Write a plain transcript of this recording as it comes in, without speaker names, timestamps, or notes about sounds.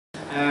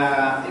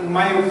In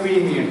my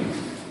opinion,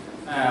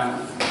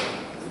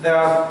 there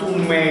are two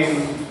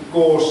main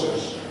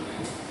causes,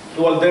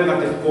 two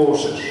alternative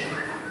causes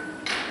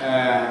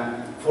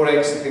for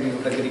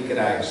exiting the Greek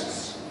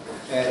crisis.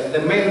 The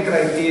main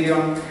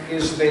criterion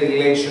is the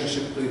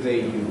relationship to the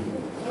EU.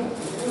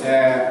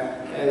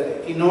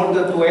 In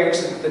order to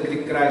exit the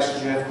Greek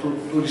crisis, you have to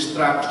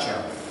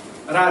restructure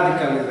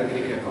radically the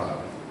Greek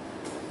economy.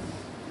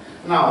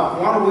 Now,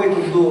 one way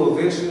to do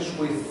this is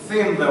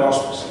within the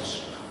auspices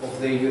of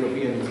the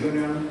European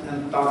Union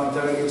and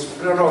under its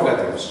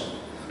prerogatives.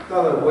 The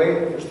other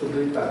way is to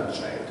do it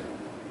outside.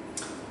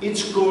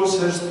 Each cause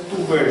has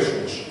two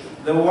versions.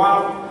 The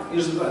one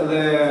is the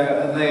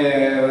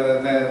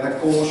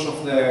cause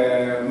of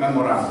the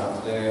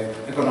memorandum, the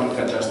economic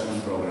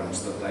adjustment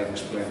programs that I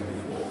explained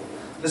before.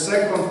 The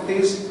second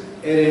is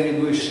a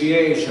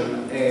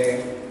renegotiation,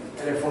 a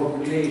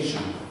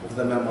reformulation of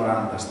the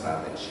memorandum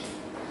strategy.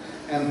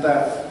 And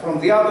from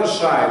the other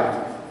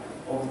side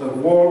of the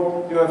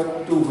wall, you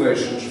have two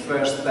versions.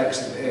 First,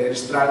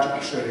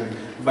 restructuring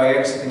by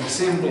exiting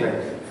simply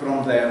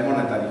from the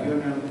monetary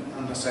union,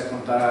 and the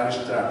second,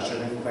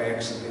 restructuring by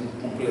exiting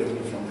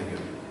completely from the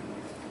union.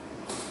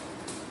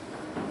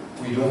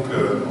 Oui, donc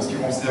en ce qui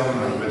concerne,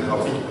 je vais être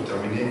rapide pour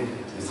terminer,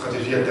 les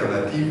stratégies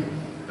alternatives,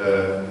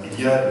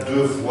 il y a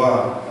deux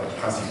voies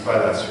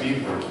principales à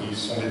suivre qui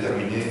sont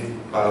déterminées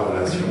par la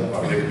relation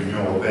avec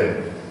l'Union européenne.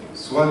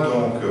 Soit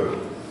donc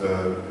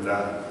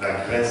la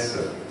Grèce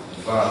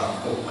va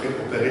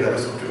opérer la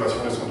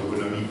restructuration de son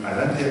économie à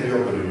l'intérieur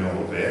de l'Union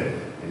européenne,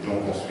 et donc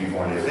en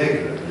suivant les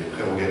règles, les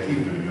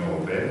prérogatives de l'Union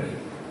européenne.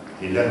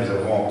 Et là, nous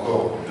avons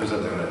encore deux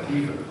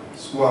alternatives,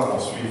 soit en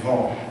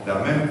suivant la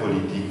même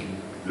politique,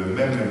 le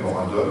même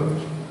mémorandum,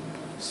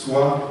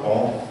 soit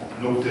en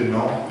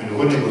obtenant une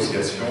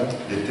renégociation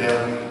des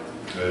termes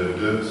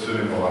de ce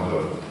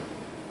mémorandum.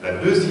 La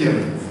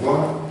deuxième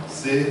voie,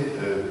 c'est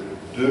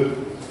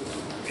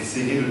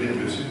d'essayer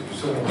de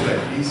surmonter la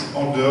crise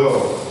en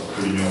dehors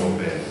de l'Union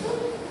européenne.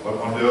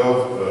 En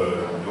dehors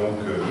donc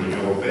de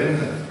l'Union européenne,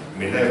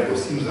 mais là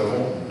aussi nous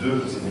avons deux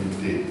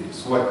possibilités,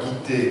 soit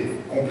quitter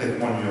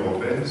complètement l'Union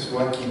européenne,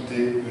 soit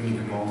quitter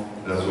uniquement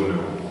la zone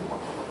euro.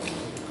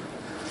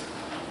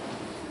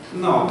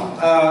 No,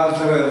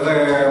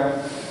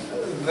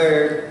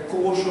 the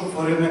course of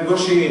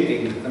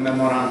renegotiating the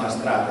memorandum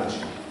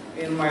strategy,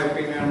 in my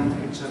opinion,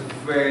 it's a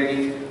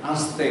very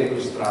unstable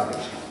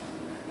strategy.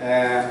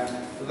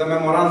 The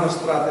memorandum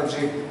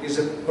strategy is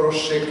a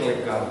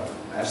pro-cyclical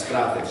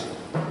strategy.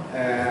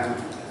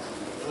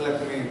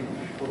 Let me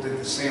put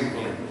it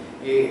simply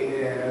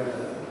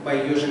by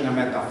using a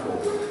metaphor.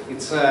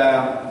 It's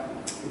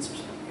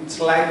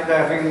like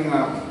having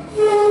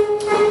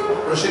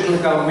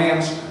pro-cyclical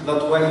means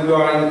that when you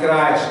are in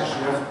crisis,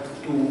 you have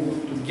to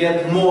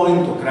get more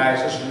into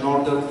crisis in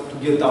order to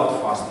get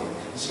out faster.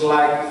 It's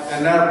like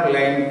an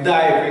airplane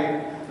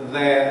diving.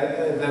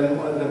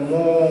 The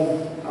more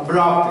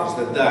abrupt is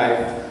the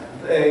dive,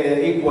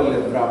 equally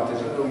abrupt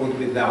would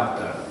be the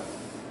upturn.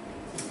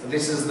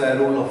 This is the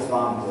rule of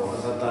thumb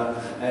that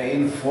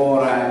in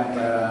fora and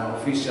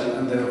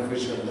the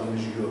official term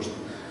is used.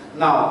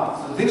 Now,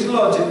 this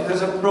logic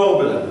has a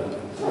problem.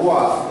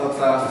 What?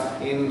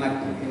 That in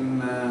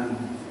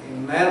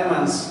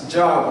Herman's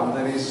jargon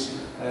there is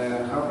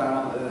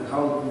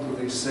how do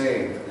they say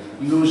it?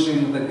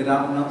 Losing the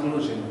ground, not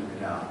losing the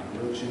ground,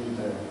 losing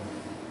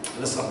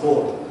the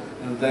support,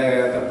 and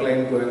the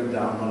plane going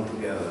down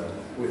altogether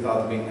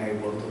without being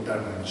able to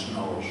turn its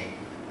nose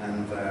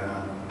and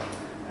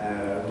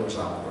goes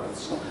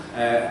upwards.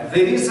 There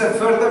is a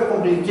further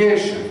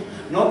complication.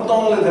 Not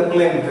only the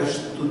plane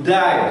has to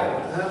dive,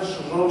 it has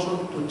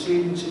also to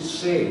change its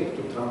shape,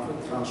 to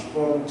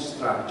transform its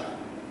structure.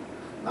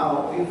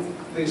 Now, if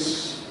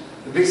this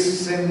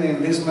is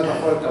in these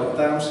metaphorical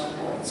terms,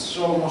 it's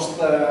almost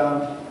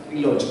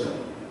illogical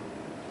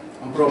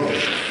and probably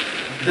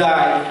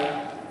dive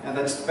and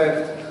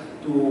expect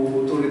to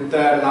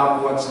return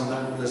upwards and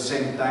at the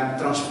same time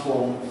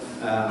transform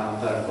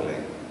the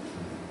airplane.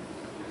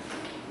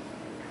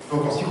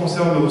 Donc, en ce qui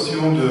concerne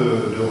l'option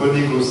de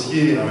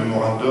renégocier un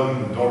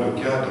mémorandum dans le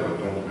cadre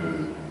donc,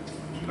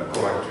 de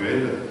l'accord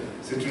actuel,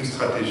 c'est une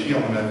stratégie, à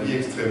mon avis,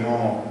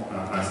 extrêmement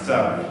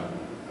instable.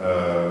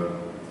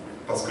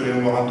 Parce que les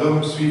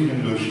mémorandums suivent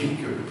une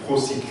logique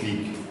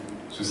procyclique.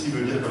 Ceci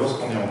veut dire que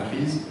lorsqu'on est en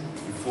crise,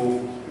 il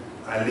faut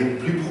aller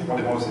plus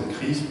profondément dans cette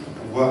crise pour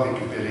pouvoir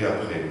récupérer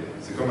après.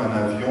 C'est comme un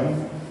avion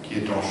qui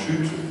est en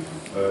chute,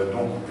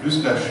 donc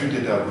plus la chute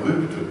est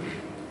abrupte,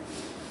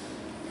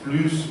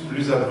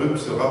 plus abrupte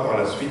sera par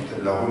la suite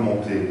la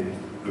remontée.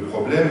 Le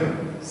problème,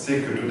 c'est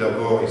que tout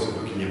d'abord, il se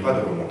peut qu'il n'y ait pas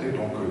de remontée,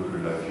 donc que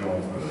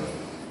l'avion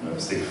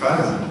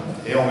s'écrase,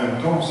 et en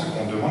même temps, ce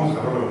qu'on demande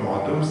à travers le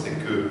mémorandum, c'est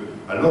que,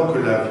 alors que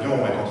l'avion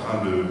est en train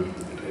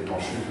d'être en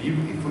chute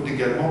libre, il faut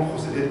également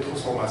procéder à des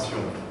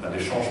transformations, à des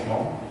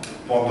changements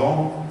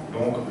pendant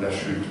donc la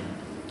chute,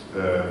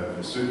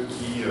 ce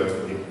qui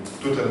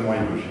est totalement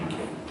illogique.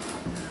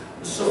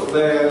 So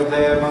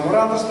the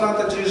memorandum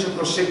strategy is a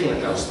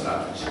procyclical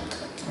strategy.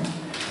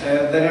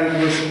 The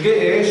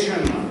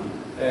renegotiation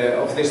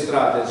of this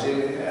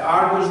strategy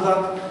argues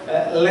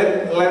that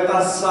let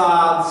us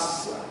add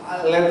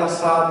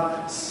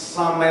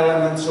some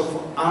elements of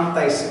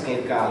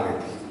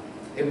anti-cyclicality,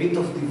 a bit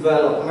of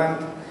development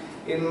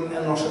in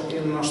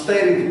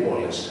austerity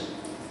policy,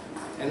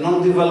 a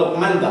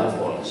non-developmental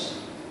policy.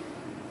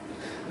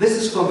 This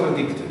is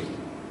contradictory.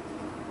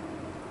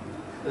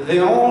 The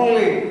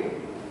only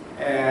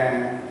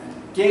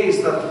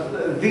case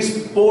that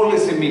this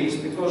policy mix,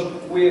 because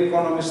we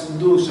economists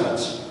do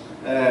such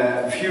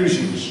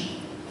fusions,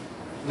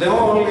 the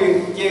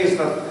only case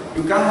that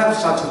you can have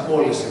such a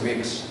policy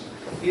mix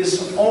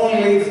is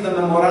only if the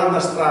memoranda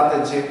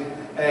strategy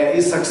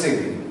is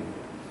succeeding.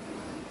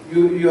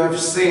 You have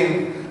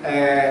seen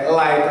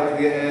light at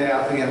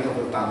the end of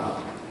the tunnel.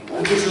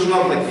 This is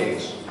not the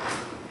case.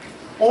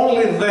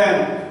 Only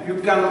then you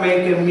can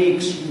make a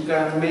mix, you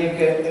can make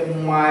a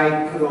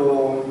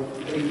micro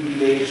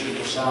regulation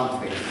or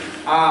something,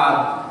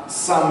 add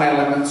some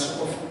elements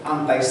of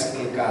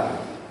anti-cyclicality.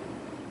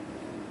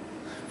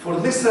 For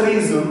this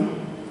reason,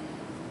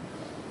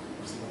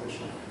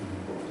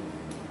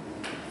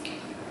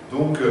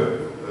 donc,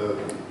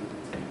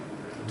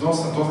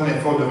 dans un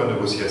effort de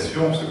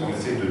renégociation, ce qu'on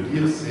essaie de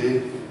dire,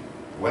 c'est,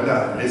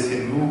 voilà,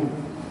 laissez-nous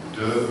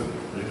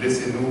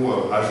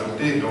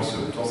ajouter dans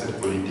cette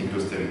politique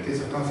d'austérité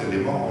certains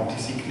éléments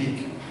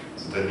anticycliques,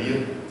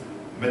 c'est-à-dire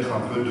mettre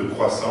un peu de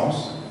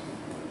croissance,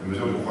 de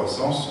mesures de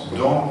croissance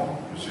dans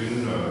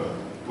une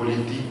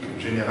politique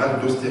générale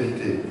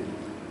d'austérité.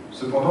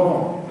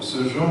 Cependant,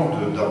 ce genre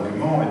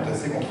d'argument est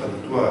assez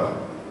contradictoire.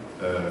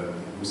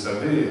 Vous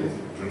savez,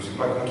 je ne suis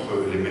pas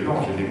contre les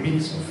mélanges et les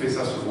mix. On fait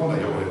ça souvent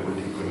d'ailleurs dans les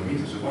politiques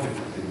économiques, c'est souvent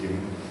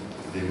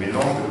des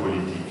mélanges de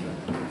politiques.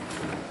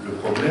 Le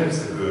problème,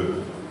 c'est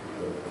que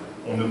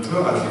on ne peut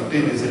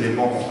ajouter des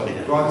éléments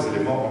contradictoires, des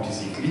éléments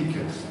anticycliques,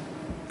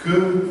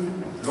 que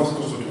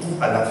lorsqu'on se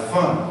trouve à la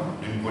fin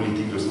d'une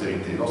politique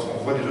d'austérité.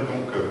 Lorsqu'on voit déjà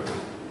donc,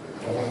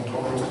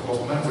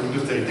 lorsqu'on a une politique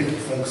d'austérité qui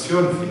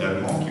fonctionne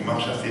finalement, qui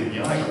marche assez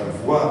bien et qu'on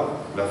voit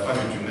la fin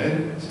du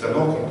tunnel, c'est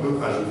alors qu'on peut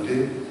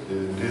ajouter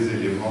des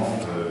éléments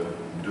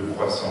de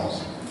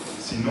croissance.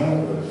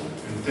 Sinon,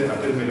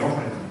 un tel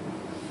mélange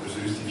ne se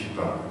justifie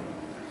pas.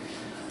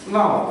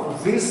 Now,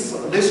 this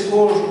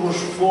course was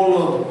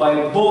followed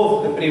by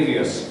both the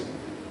previous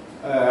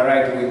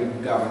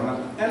right-wing government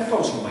and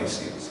also by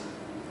Syriza.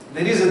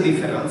 There is a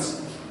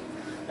difference.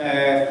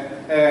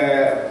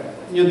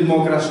 New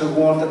Democracy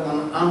wanted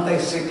an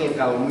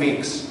anti-cyclical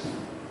mix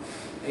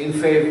in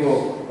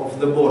favor of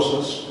the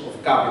bosses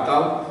of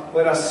capital,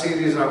 whereas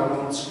Syriza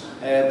wants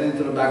the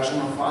introduction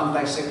of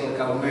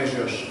anti-cyclical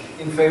measures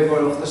in favor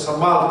of the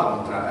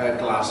subaltern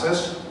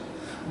classes.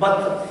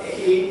 But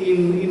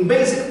in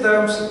basic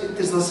terms, it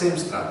is the same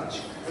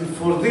strategy. And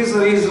for this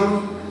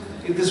reason,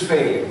 it is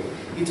failing.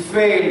 It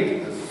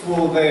failed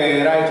for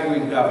the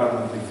right-wing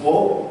government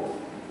before,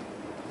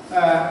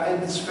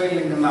 and it's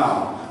failing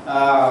now.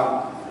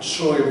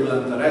 Schäuble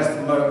and the rest,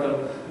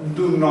 Merkel,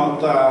 do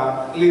not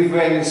leave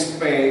any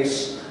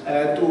space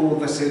to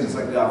the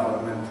Syriza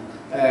government,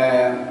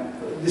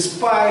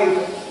 despite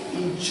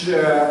each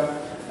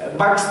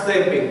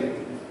backstepping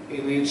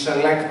in each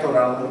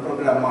electoral and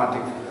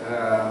programmatic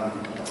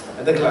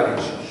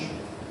declarations.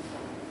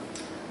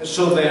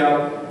 So they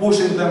are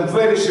pushing them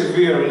very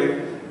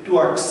severely to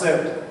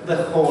accept the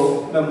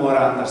whole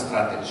memoranda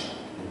strategy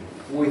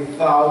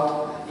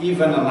without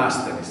even an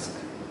asterisk.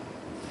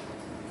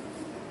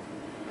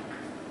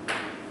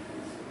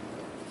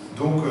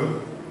 Donc,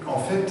 en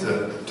fait,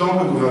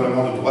 tant le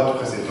gouvernement de droite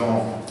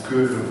précédent que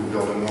le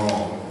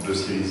gouvernement de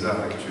Syriza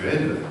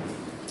actuel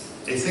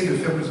essaient de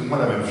faire plus ou moins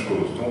la même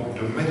chose, donc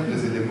de mettre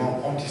des éléments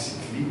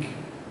anticycliques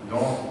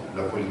dans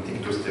la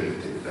politique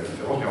d'austérité. La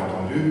différence, bien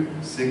entendu,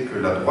 c'est que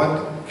la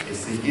droite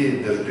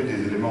essayait d'ajouter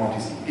des éléments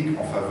anticycliques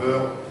en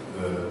faveur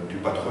du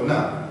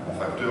patronat, en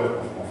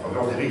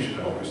faveur des riches,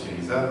 alors que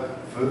Syriza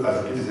veut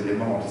ajouter des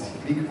éléments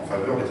anticycliques en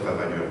faveur des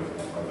travailleurs,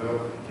 en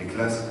faveur des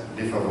classes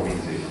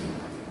défavorisées.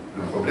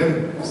 Le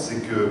problème,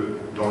 c'est que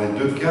dans les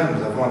deux cas,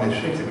 nous avons un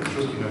échec, c'est quelque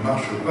chose qui ne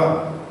marche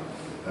pas.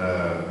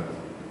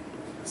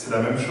 C'est la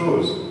même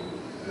chose.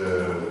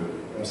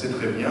 On sait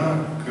très bien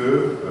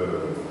que,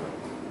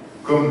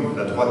 comme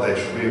la droite a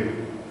échoué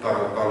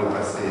par le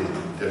passé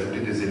d'ajouter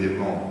des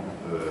éléments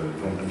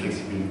donc de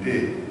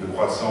flexibilité, de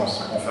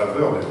croissance en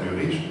faveur des plus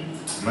riches,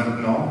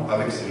 maintenant,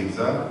 avec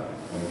Syriza,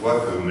 on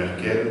voit que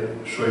Merkel,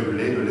 Schäuble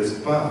ne laissent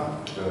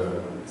pas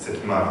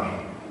cette marge.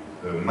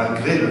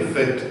 Malgré le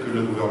fait que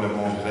le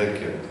gouvernement grec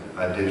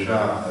a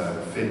déjà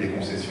fait des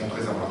concessions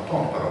très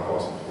importantes par rapport à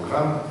son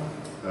programme,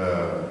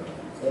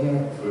 on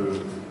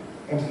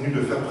continue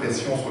de faire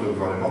pression sur le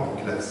gouvernement pour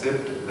qu'il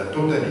accepte la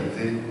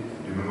totalité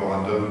du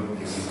mémorandum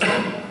existant,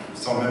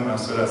 sans même un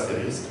seul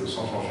astérisque,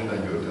 sans changer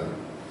d'un iota.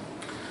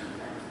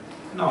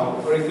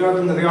 Now,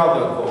 regarding the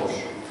other course,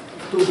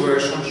 two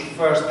versions.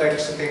 First,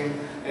 exiting,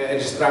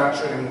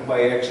 restructuring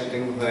by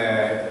exiting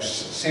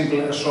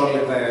solely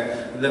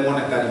the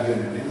monetary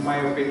union. In my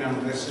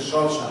opinion, this is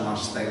also an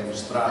unstable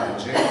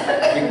strategy,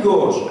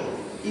 because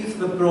if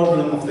the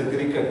problem of the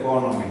Greek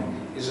economy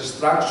is a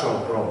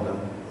structural problem,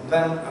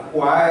 then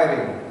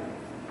acquiring,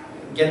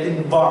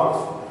 getting back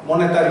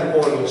monetary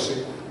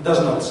policy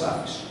does not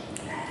suffice.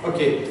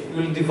 Okay, you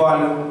will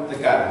devalue the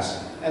currency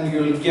and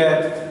you will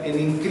get an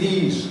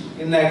increase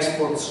in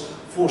exports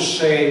for,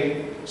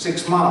 say,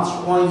 6 months,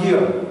 1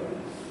 year.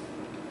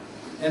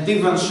 And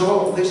even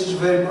so, this is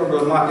very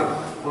problematic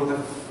for the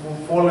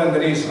following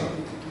reason.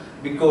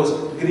 Because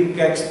Greek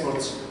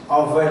exports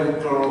are very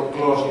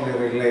closely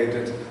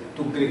related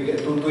to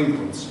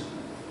imports.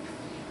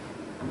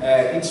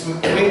 Its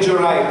major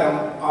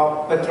item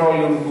are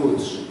petroleum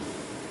goods.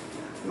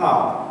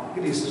 Now,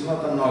 Greece is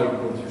not an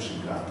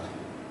oil-producing country.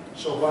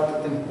 So what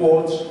it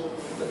imports,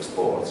 it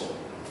exports.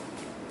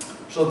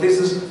 So this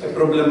is a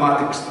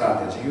problematic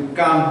strategy. You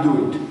can't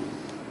do it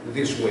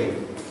this way.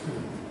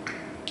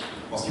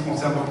 En ce qui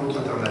concerne l'autre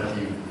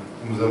alternative,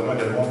 nous avons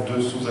également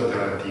 2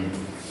 sous-alternatives.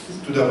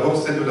 Tout d'abord,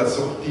 celle de la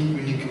sortie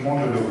uniquement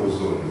de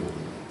l'eurozone.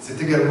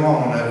 C'est également,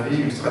 à mon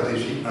avis, une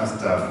stratégie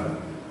instable.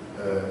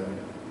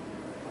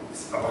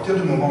 À partir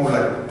du moment où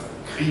la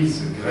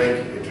crise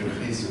grecque est une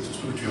crise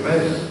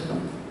structurelle,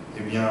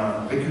 eh bien,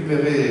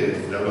 récupérer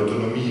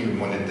l'autonomie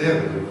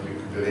monétaire,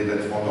 récupérer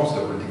l'indépendance de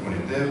la politique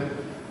monétaire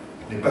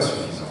n'est pas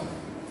suffisant.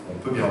 On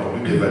peut bien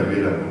entendu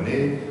dévaluer la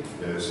monnaie,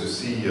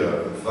 ceci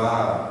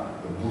va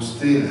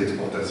booster les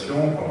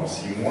exportations pendant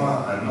 6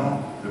 mois, 1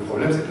 an. Le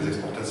problème, c'est que les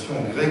exportations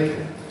grecques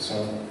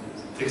sont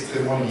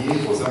extrêmement liées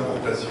aux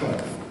importations,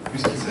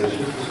 puisqu'il s'agit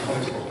souvent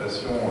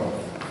d'exportations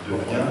de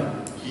biens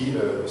qui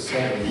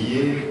sont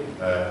liés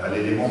à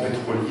l'élément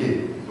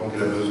pétrolier. Donc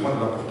il a besoin de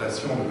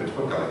l'importation de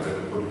pétrole, car il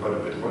ne produit pas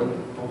de pétrole,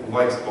 pour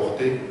pouvoir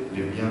exporter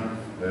les biens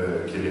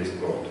qu'il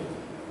exporte.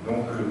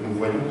 Donc nous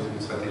voyons que c'est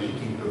une stratégie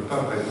qui ne peut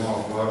pas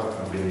vraiment avoir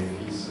un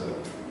bénéfice,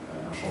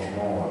 un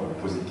changement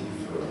positif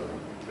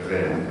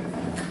réel.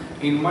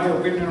 In my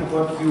opinion,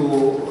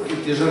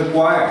 it is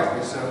required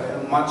is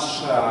a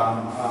much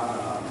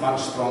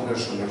stronger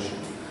solution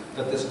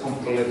that is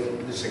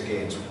complete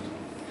disengagement.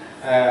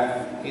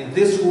 In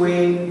this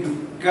way,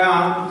 you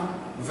can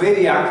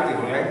very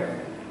actively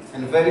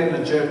and very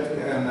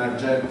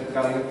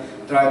energetically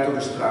try to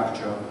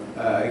restructure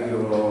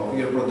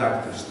your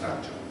productive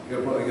structure,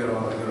 your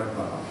economy.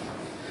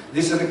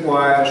 This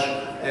requires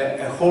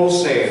a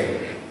wholesale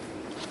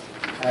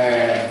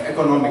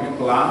economic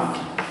plan.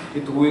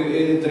 It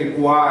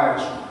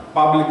requires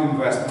public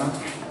investment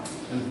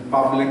and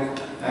public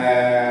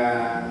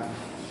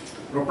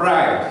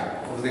propriety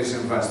of these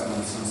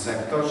investments and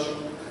sectors.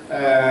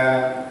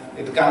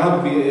 It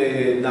cannot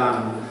be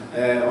done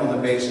on the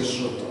basis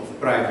of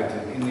private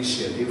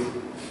initiative,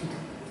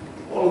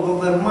 although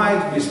there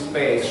might be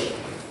space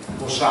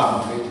for some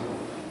of it.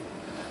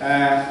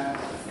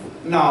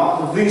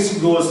 Now, this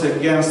goes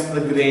against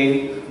the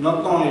grain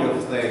not only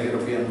of the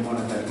European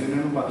Monetary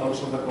Union, but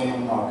also the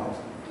common market.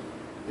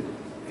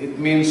 It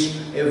means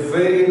a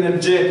very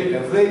energetic,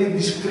 a very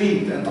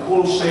discrete and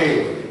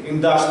wholesale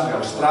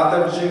industrial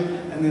strategy,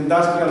 and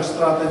industrial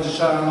strategies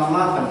are an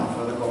anathema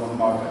for the common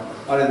market,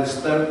 are a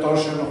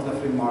distortion of the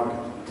free market.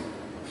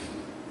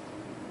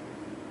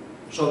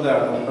 So they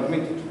are not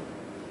permitted.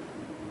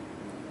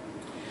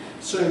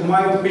 So in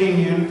my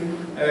opinion,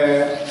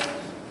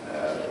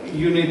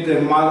 you need a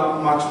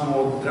much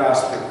more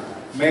drastic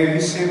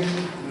medicine.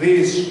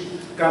 This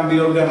can be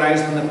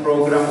organized in a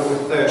program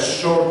with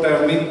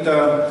short-term,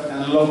 mid-term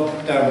and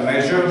long-term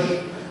measures.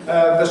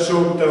 The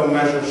short-term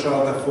measures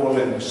are the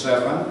following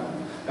 7.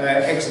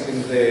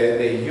 Exiting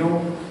the EU,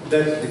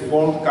 debt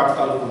default,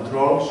 capital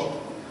controls,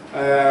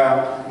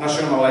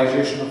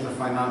 nationalization of the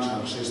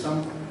financial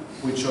system,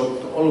 which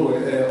should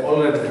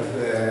already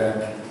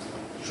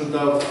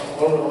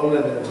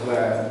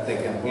have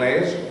taken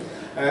place,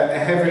 a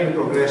heavily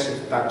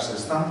progressive tax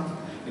system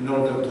in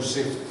order to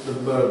shift the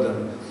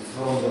burden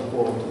from the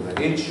poor to the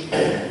rich,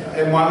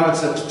 a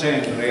managed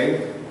exchange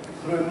rate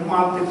through a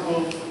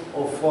multiple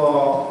of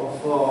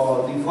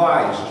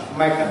devices,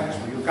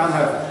 mechanisms. You can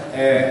have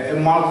a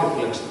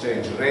multiple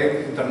exchange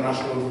rate,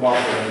 international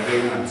barter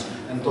agreements,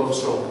 and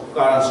also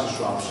currency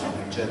swaps,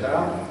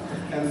 etc.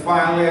 And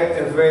finally,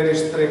 a very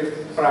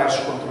strict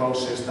price control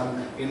system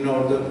in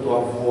order to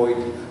avoid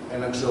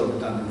an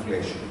exorbitant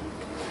inflation.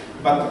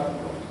 But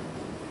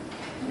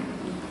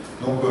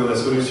donc la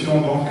solution,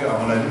 donc, à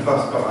mon avis,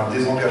 passe par un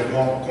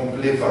désengagement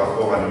complet par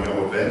rapport à l'Union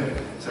européenne.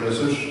 C'est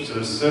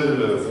la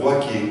seule voie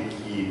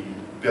qui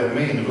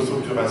permet une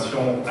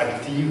restructuration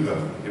active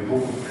et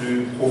beaucoup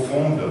plus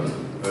profonde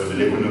de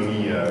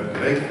l'économie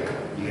grecque.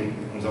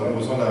 Nous avons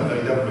besoin d'un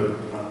véritable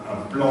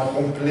plan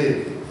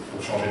complet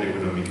pour changer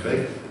l'économie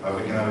grecque,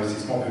 avec un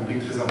investissement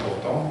public très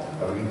important,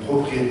 avec une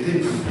propriété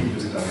publique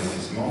de cet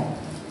investissement.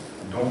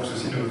 Donc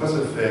ceci ne peut pas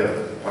se faire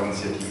par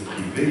initiative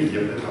privée. Il y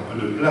a peut-être un peu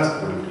de place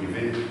pour le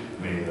privé,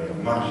 mais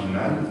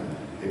marginal.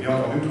 Et bien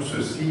entendu, tout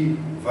ceci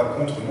va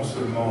contre non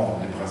seulement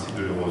les principes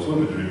de l'eurozone,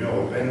 mais de l'Union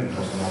européenne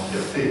dans son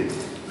entièreté.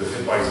 Le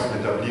fait, par exemple,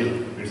 d'établir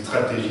une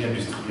stratégie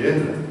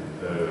industrielle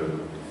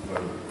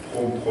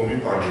promue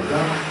par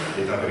l'État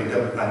est un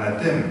véritable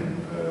anathème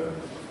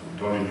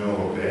dans l'Union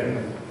européenne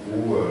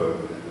où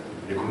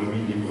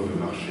l'économie libre de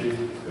marché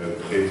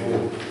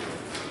prévaut.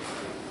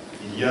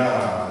 il y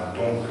a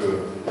donc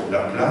la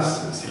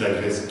place, si la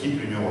Grèce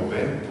quitte l'Union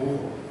européenne,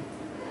 pour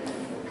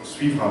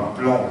suivre un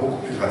plan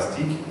beaucoup plus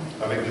drastique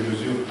avec des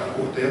mesures à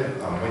court terme,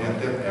 à moyen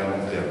terme et à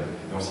long terme.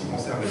 Et en ce qui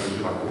concerne les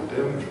mesures à court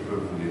terme, je peux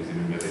vous les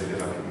énumérer très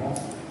rapidement.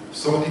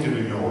 Sortie de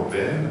l'Union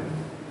européenne,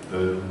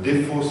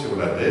 défaut sur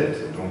la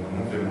dette, donc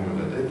non-paiement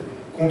de la dette,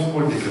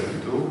 contrôle des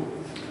capitaux,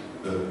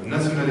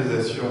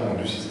 nationalisation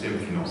du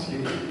système financier,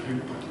 et plus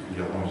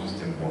particulièrement du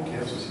système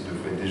bancaire, ceci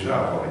devrait déjà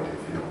avoir été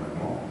fait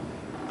normalement,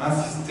 un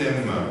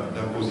système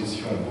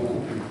d'imposition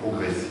beaucoup plus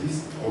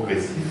progressif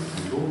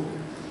plutôt,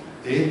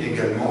 et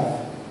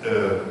également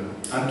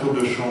un taux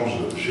de change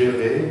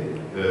géré,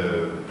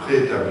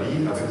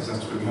 préétabli, avec des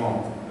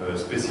instruments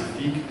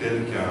spécifiques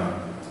tels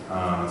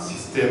qu'un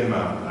système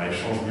à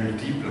échange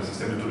multiple, un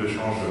système de taux de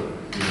change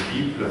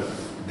multiple,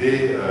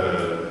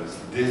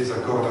 des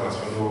accords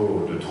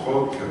internationaux de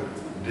troc,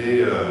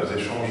 des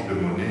échanges de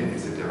monnaie,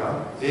 etc.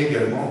 Et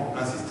également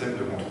un système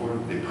de contrôle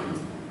des prix.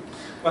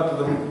 But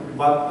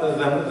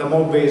the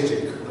more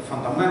basic, the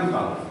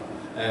fundamental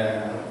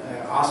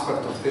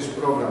aspect of this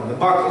program,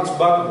 its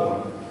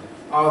backbone,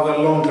 are the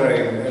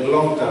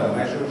long-term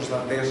measures,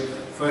 that is,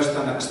 first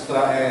an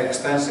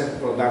extensive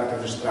productive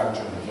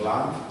restructuring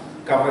plan,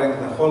 covering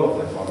the whole of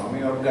the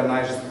economy,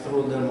 organized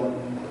through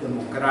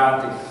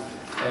democratic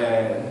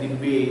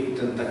debate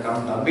and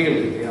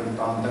accountability and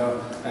under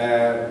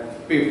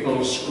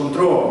people's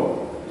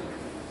control.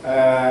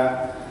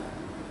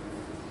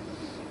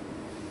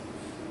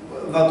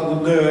 That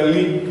would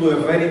lead to a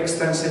very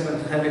extensive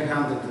and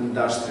heavy-handed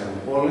industrial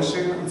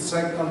policy, and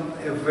second,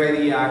 a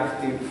very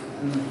active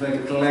and very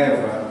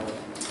clever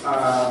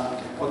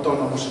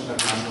autonomous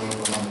international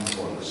economic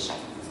policy.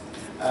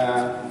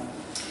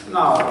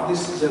 Now,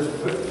 this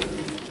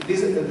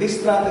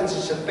strategy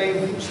is a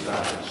painful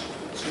strategy.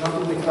 It's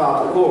not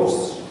without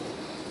costs,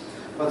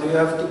 but you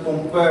have to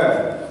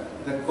compare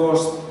the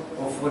cost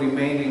of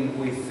remaining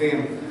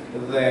within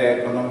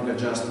the economic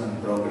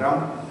adjustment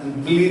program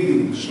and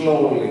bleeding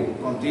slowly,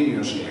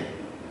 continuously,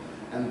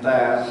 and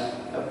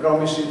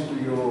promising to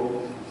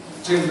your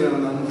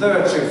children and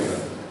their children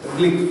a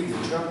bleak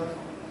future,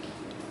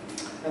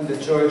 and the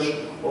choice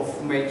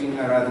of making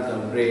a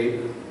radical break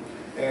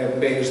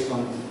based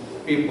on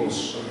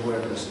people's and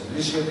workers'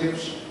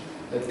 initiatives,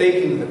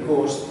 taking the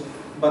cost,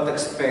 but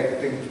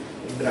expecting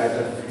a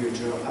brighter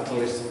future, at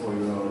least for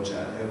your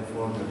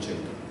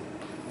children.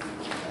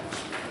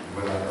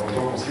 Voilà.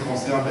 Donc, en ce qui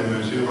concerne les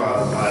mesures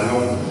à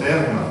long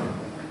terme,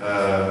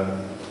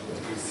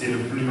 c'est le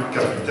plus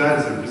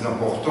capital, c'est le plus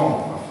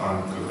important, afin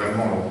que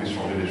vraiment on puisse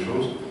changer les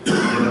choses. Il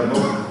y a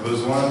d'abord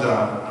besoin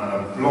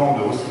d'un plan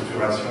de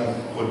restructuration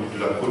de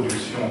la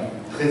production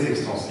très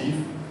extensif,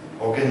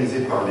 organisé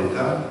par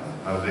l'État,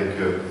 avec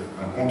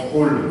un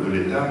contrôle de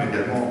l'État, mais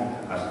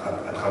également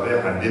à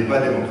travers un débat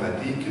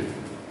démocratique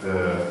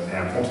et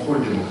un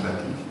contrôle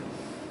démocratique.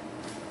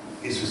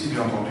 Et ceci,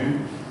 bien entendu,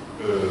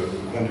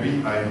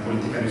 conduit à une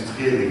politique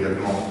industrielle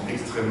également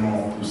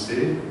extrêmement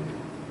poussée,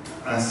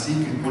 ainsi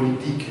qu'une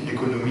politique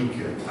économique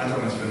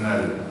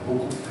internationale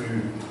beaucoup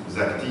plus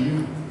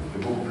active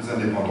et beaucoup plus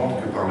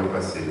indépendante que par le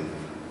passé.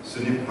 Ce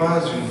n'est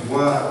pas une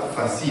voie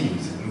facile,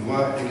 c'est une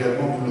voie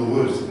également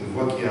douloureuse, c'est une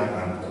voie qui a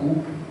un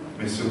coût,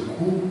 mais ce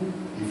coût,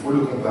 il faut le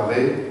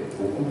comparer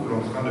au coût que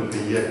l'on est en train de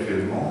payer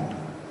actuellement,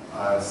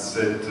 au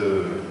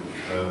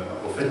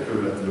fait que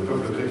le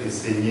peuple grec est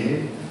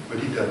saigné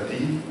petit à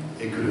petit,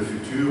 et que le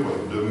futur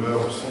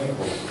demeure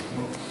sombre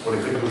pour les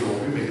Grecs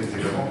d'aujourd'hui, mais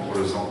également pour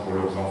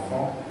leurs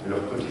enfants et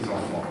leurs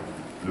petits-enfants.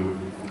 Le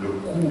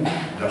coût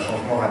d'un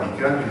changement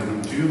radical, d'une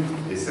rupture,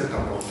 est certes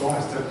important,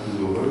 est certes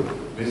douloureux,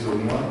 mais au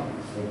moins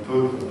on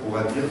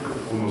pourra dire que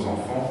pour nos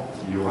enfants,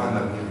 il y aura un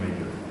avenir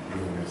meilleur. Je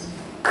vous remercie.